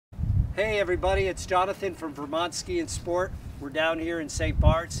Hey everybody, it's Jonathan from Vermont Ski and Sport. We're down here in St.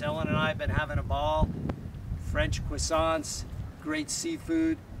 Bart's. Ellen and I have been having a ball. French croissants, great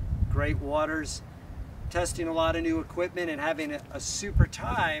seafood, great waters, testing a lot of new equipment and having a super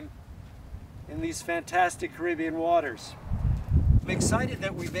time in these fantastic Caribbean waters. I'm excited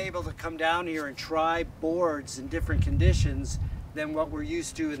that we've been able to come down here and try boards in different conditions than what we're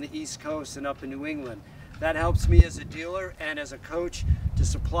used to in the East Coast and up in New England. That helps me as a dealer and as a coach to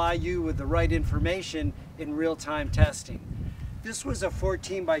supply you with the right information in real-time testing. This was a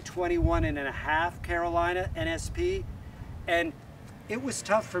 14 by 21.5 Carolina NSP, and it was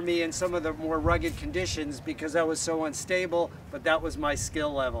tough for me in some of the more rugged conditions because I was so unstable, but that was my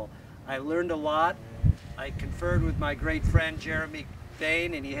skill level. I learned a lot. I conferred with my great friend Jeremy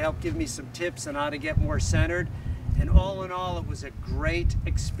Bain, and he helped give me some tips on how to get more centered. And all in all, it was a great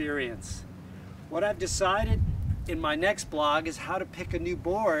experience. What I've decided in my next blog is how to pick a new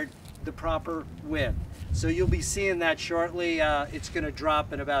board the proper width. So you'll be seeing that shortly. It's going to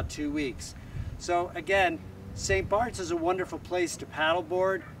drop in about 2 weeks. So again, St. Bart's is a wonderful place to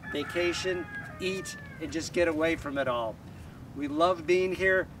paddleboard, vacation, eat, and just get away from it all. We love being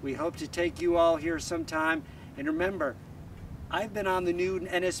here. We hope to take you all here sometime. And remember, I've been on the new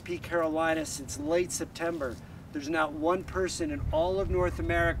NSP Carolina since late September. There's not one person in all of North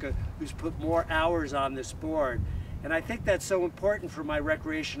America who's put more hours on this board. And I think that's so important for my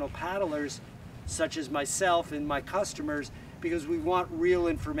recreational paddlers, such as myself and my customers, because we want real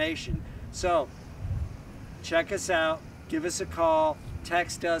information. So check us out, give us a call,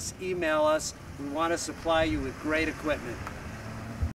 text us, email us. We want to supply you with great equipment.